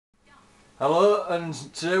Hello, and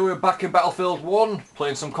today we're back in Battlefield 1,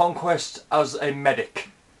 playing some Conquest as a medic.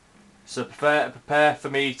 So prepare for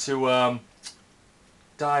me to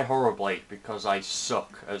die horribly, because I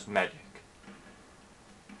suck as medic.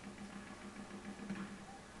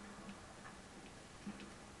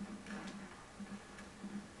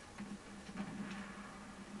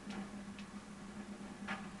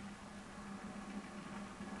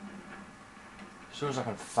 As soon as I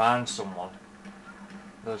can find someone.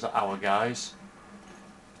 Those are our guys.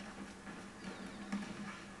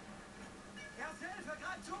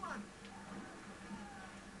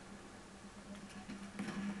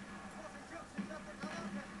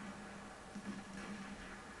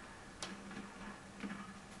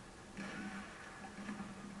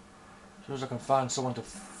 As soon as I can find someone to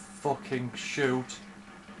fucking shoot.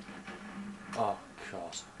 Oh,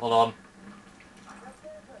 God. Hold on.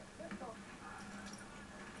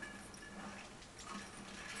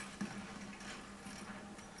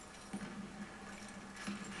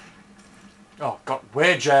 Oh, God.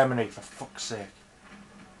 Where Germany, for fuck's sake?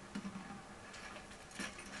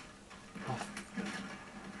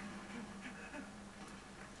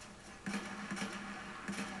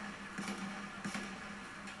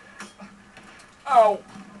 Oh!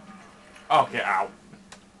 Oh, get out.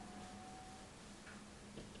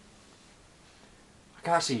 I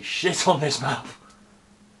can't see shit on this map.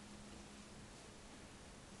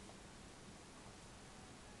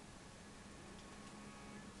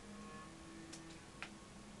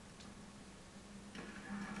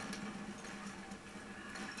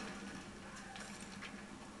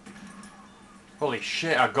 Holy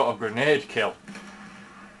shit, I got a grenade kill.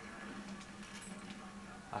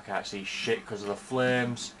 I can't see shit because of the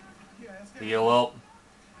flames. Heal up.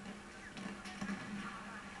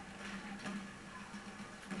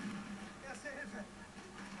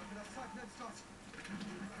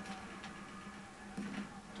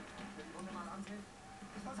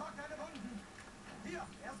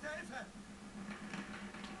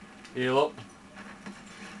 Heal up.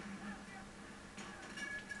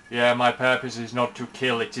 Yeah, my purpose is not to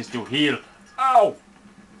kill, it is to heal. Ow!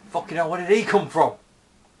 Fucking hell, where did he come from?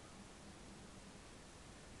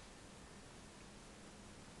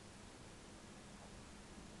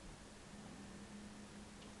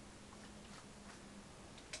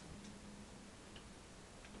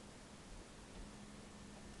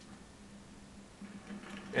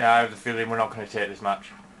 Yeah, I have the feeling we're not going to take this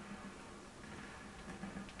match.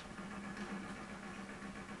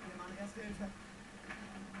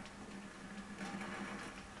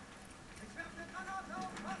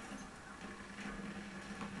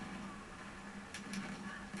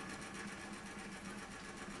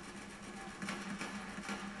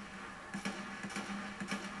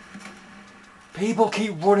 People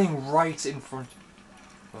keep running right in front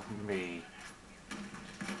of me.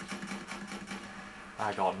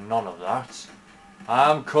 I got none of that.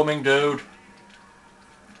 I'm coming, dude.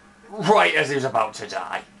 Right as he was about to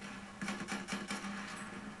die.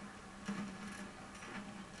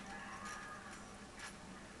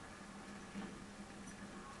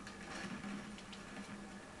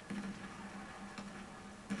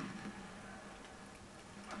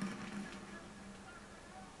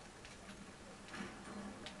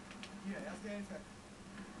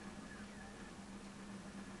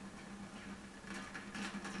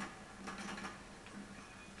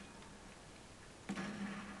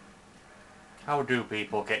 How do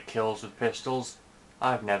people get kills with pistols?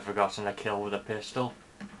 I've never gotten a kill with a pistol.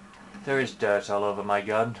 There is dirt all over my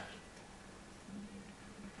gun.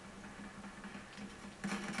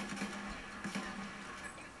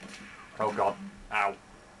 Oh God. Ow.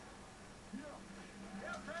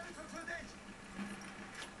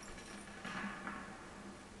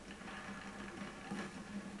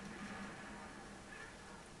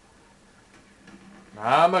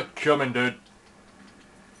 I'm a coming, dude.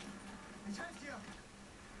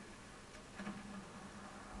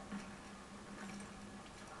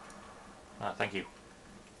 Ah, thank you.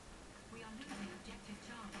 We are losing objective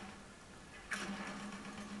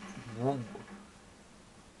Charlie. Whoa.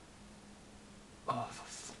 Oh, for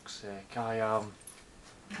fuck's sake!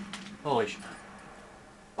 Holy sh!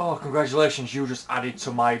 Oh, congratulations! You just added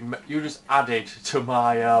to my.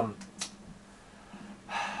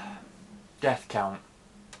 Death count.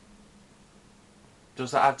 Does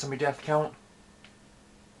that add to my death count?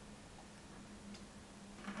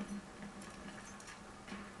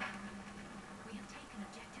 We have taken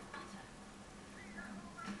objective butter.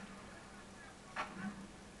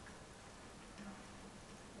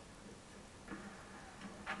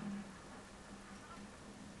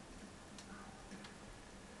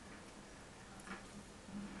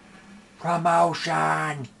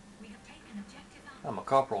 Promotion! We have taken objective Alpha. I'm a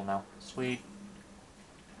corporal now. Sweet.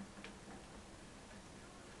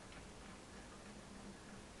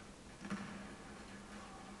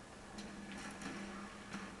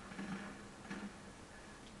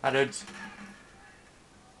 Hi dudes.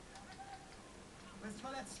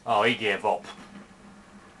 Oh, he gave up.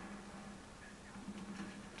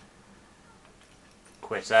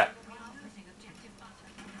 Quitter. We are losing objective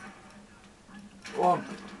Butter. Oh,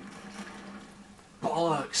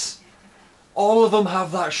 bollocks. All of them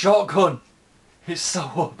have that shotgun. It's so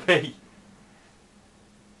OP. And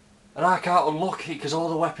I can't unlock it because all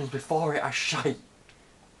the weapons before it are shite.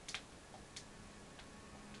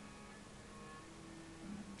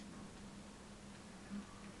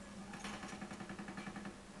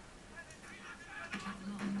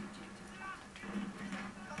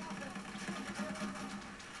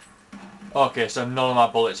 Okay, so none of my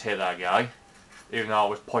bullets hit that guy. Even though I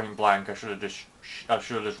was point blank, I should have just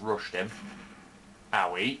rushed him.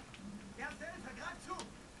 Owie. We have lost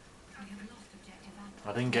objective Alpha.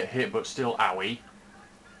 I didn't get hit, but still owie.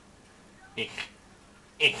 Ich.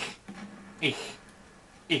 Ich. Ich.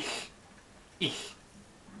 Ich. Ich.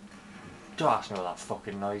 Don't ask me what that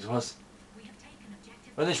fucking noise was. We have taken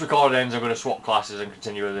objective. When this record ends, I'm going to swap classes and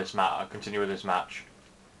continue with this match.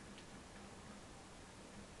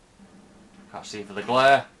 Can't see for the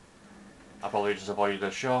glare. I'll probably just avoid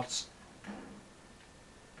the shots.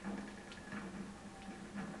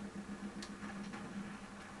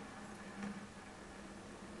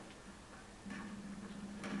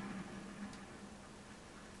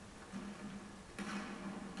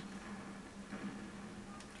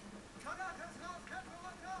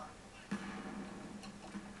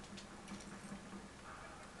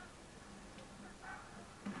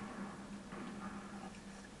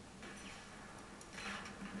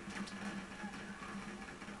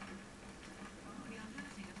 We are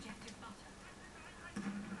losing objective Butter.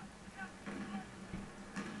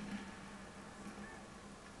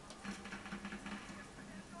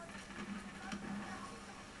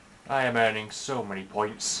 I am earning so many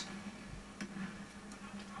points.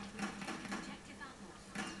 Objective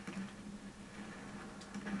Atlas.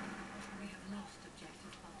 We have lost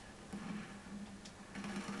objective Butter.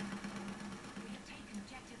 We have taken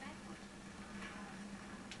objective Edward.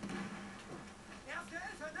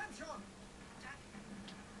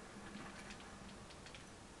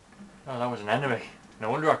 Oh, that was an enemy. No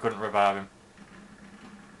wonder I couldn't revive him.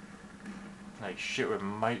 Like shit, we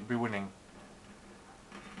might be winning.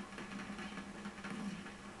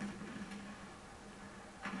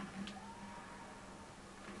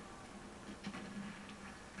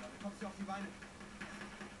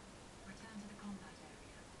 Return to the combat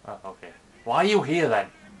area. Oh, okay. Why are you here then?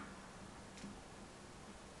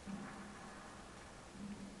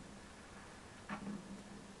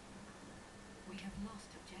 We have lost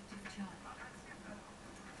objective Charlie.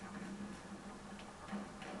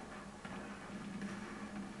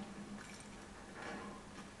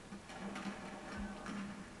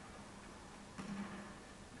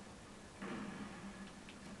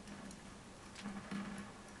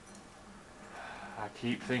 I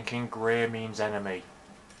keep thinking grey means enemy.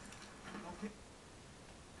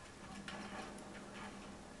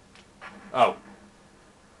 Oh.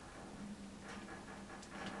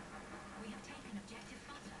 We have taken objective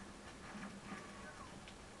Butter.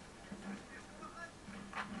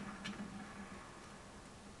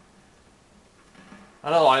 I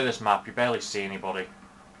don't like this map, you barely see anybody.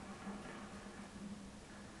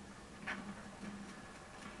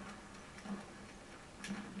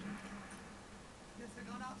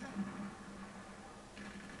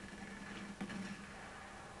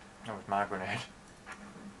 That was my grenade.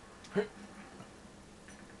 We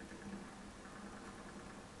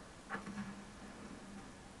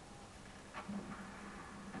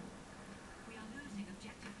are losing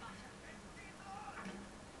objective Butter.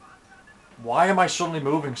 Why am I suddenly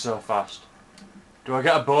moving so fast? Do I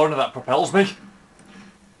get a boner that propels me?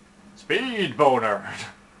 Speed boner!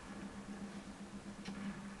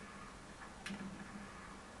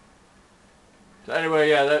 So anyway,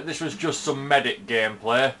 yeah, this was just some medic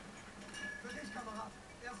gameplay.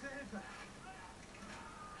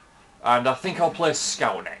 And I think I'll play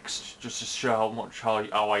Scout next, just to show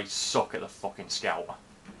how I suck at the fucking Scout.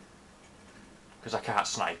 Because I can't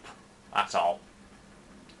snipe, at all.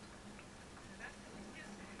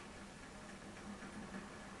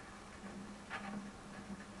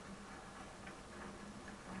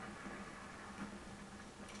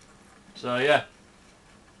 So yeah,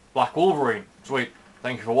 Black Wolverine, sweet.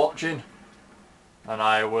 Thank you for watching, and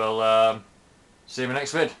I will see you in the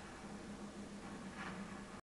next vid.